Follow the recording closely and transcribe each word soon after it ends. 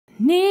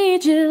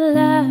Need your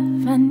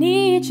love, I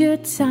need your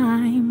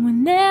time.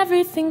 When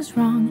everything's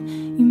wrong,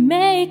 you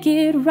make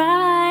it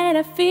right.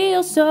 I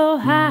feel so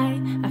high,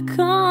 I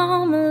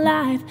come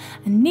alive.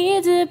 I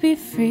need to be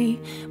free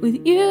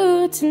with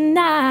you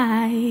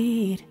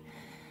tonight.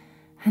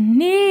 I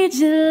need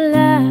your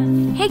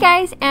love. Hey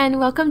guys, and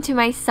welcome to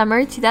my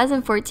summer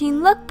 2014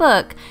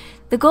 lookbook.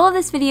 The goal of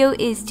this video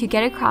is to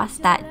get across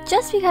that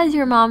just because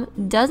you're a mom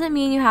doesn't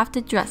mean you have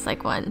to dress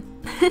like one.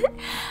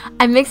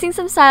 I'm mixing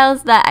some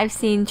styles that I've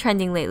seen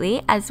trending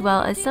lately, as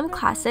well as some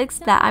classics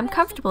that I'm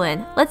comfortable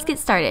in. Let's get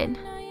started.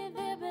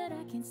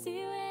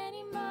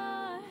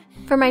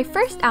 For my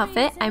first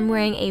outfit, I'm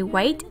wearing a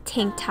white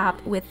tank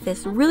top with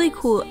this really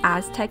cool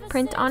Aztec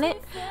print on it.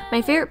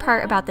 My favorite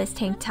part about this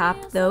tank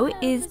top, though,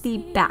 is the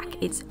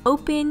back. It's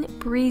open,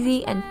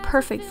 breezy, and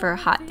perfect for a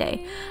hot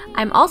day.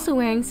 I'm also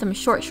wearing some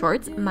short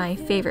shorts, my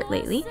favorite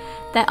lately,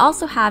 that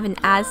also have an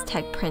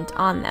Aztec print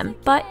on them,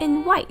 but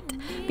in white.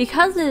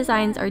 Because the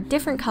designs are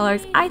different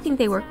colors, I think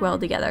they work well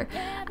together.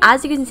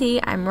 As you can see,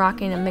 I'm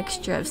rocking a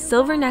mixture of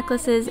silver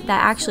necklaces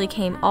that actually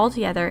came all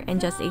together in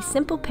just a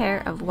simple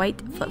pair of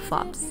white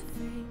flip-flops.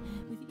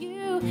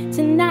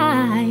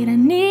 Tonight, I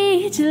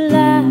need your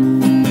love.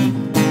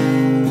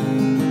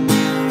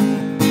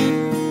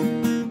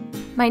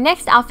 My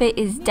next outfit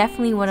is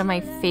definitely one of my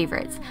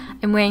favorites.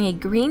 I'm wearing a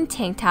green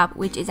tank top,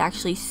 which is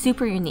actually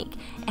super unique.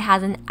 It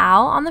has an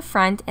owl on the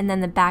front and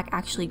then the back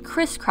actually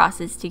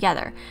crisscrosses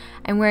together.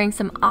 I'm wearing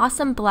some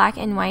awesome black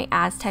and white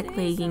Aztec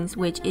leggings,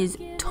 which is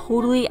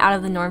totally out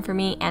of the norm for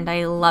me and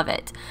I love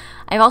it.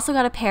 I've also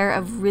got a pair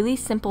of really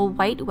simple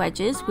white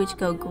wedges, which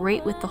go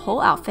great with the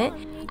whole outfit.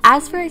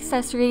 As for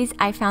accessories,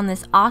 I found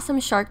this awesome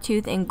shark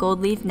tooth and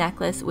gold leaf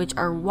necklace, which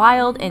are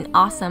wild and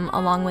awesome,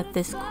 along with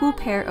this cool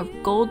pair of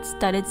gold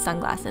studded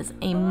sunglasses,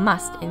 a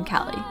must in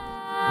Cali.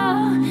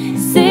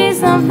 Say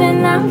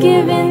something, I'm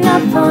giving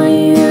up on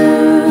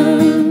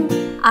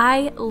you.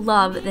 I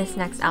love this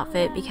next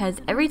outfit because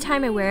every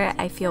time I wear it,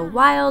 I feel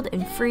wild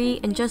and free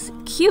and just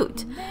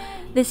cute.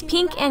 This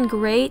pink and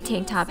gray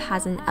tank top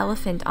has an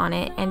elephant on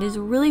it and is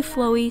really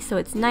flowy, so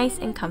it's nice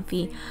and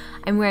comfy.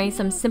 I'm wearing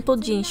some simple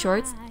jean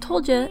shorts.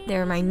 Told you,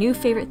 they're my new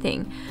favorite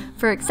thing.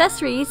 For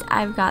accessories,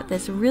 I've got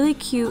this really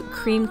cute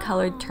cream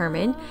colored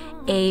turban,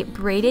 a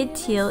braided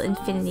teal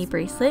infinity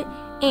bracelet,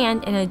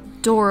 and an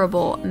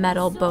adorable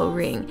metal bow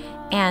ring,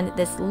 and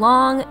this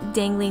long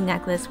dangly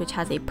necklace which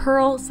has a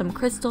pearl, some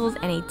crystals,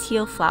 and a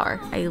teal flower.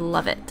 I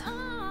love it.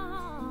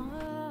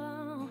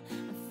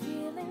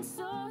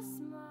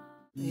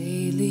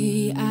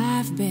 Lately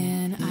I've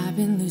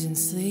been losing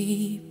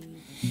sleep,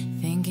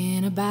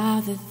 thinking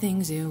about the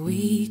things that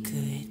we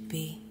could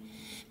be,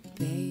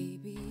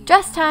 baby.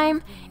 Dress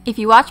time! If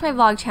you watch my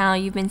vlog channel,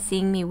 you've been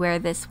seeing me wear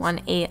this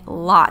one a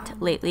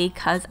lot lately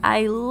because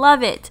I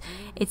love it.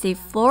 It's a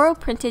floral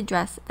printed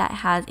dress that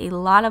has a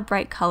lot of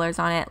bright colors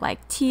on it,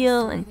 like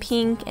teal and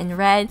pink and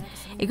red.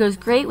 It goes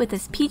great with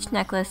this peach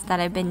necklace that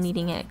I've been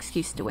needing an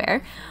excuse to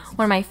wear.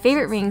 One of my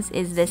favorite rings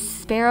is this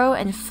sparrow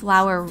and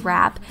flower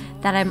wrap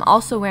that I'm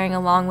also wearing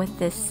along with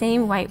this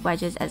same white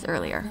wedges as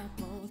earlier.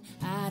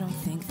 I don't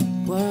think the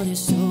world is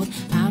sold,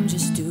 I'm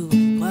just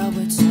doing what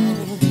we're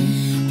told.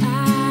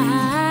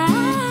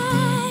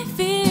 I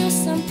feel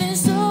something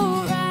so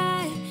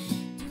right.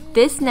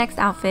 This next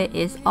outfit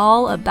is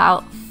all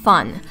about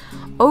fun.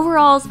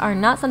 Overalls are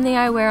not something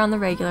I wear on the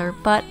regular,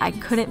 but I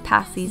couldn't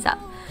pass these up.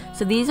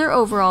 So these are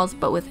overalls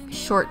but with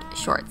short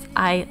shorts.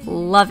 I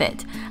love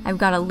it. I've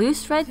got a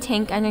loose red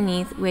tank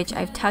underneath, which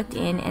I've tucked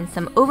in, and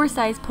some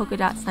oversized polka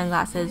dot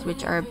sunglasses,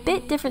 which are a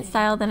bit different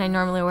style than I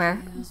normally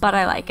wear, but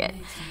I like it.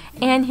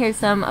 And here's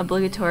some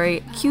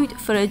obligatory cute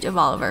footage of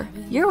Oliver.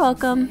 You're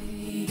welcome.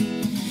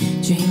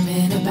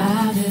 Dreaming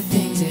about the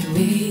things that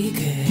we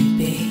could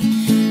be,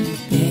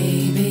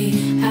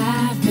 baby.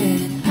 I've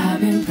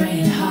been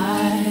praying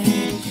hard.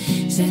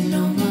 Said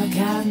no more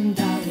counting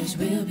dollars,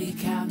 we'll be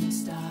counting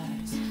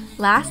stars.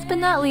 Last but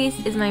not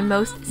least is my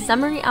most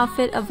summery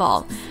outfit of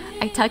all.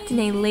 I tucked in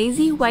a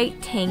lazy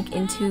white tank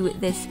into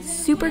this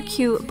super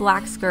cute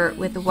black skirt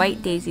with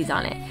white daisies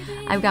on it.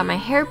 I've got my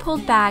hair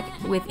pulled back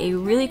with a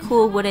really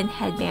cool wooden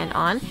headband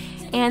on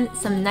and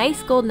some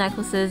nice gold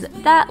necklaces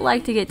that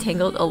like to get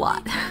tangled a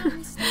lot.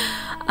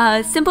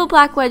 Simple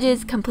black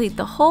wedges complete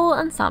the whole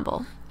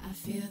ensemble.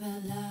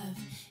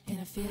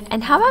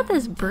 And how about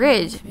this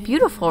bridge?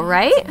 Beautiful,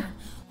 right?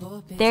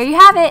 There you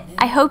have it.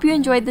 I hope you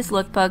enjoyed this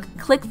lookbook.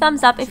 Click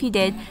thumbs up if you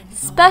did.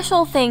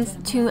 Special thanks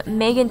to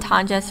Megan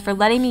Tonjes for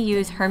letting me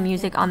use her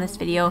music on this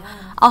video.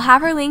 I'll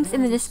have her links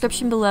in the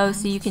description below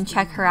so you can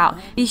check her out.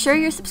 Be sure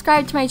you're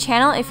subscribed to my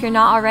channel if you're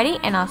not already,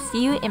 and I'll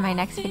see you in my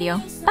next video.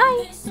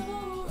 Bye!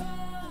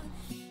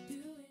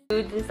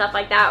 Foods and stuff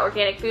like that,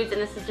 organic foods,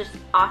 and this is just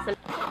awesome.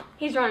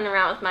 He's running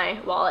around with my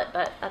wallet,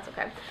 but that's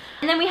okay.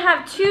 And then we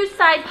have two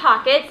side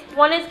pockets.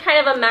 One is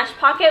kind of a mesh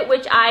pocket,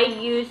 which I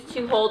use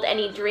to hold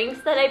any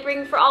drinks that I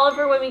bring for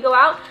Oliver when we go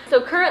out.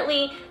 So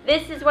currently,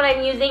 this is what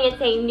I'm using.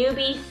 It's a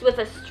newbie with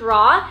a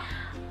straw.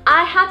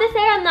 I have to say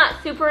I'm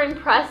not super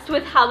impressed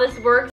with how this works.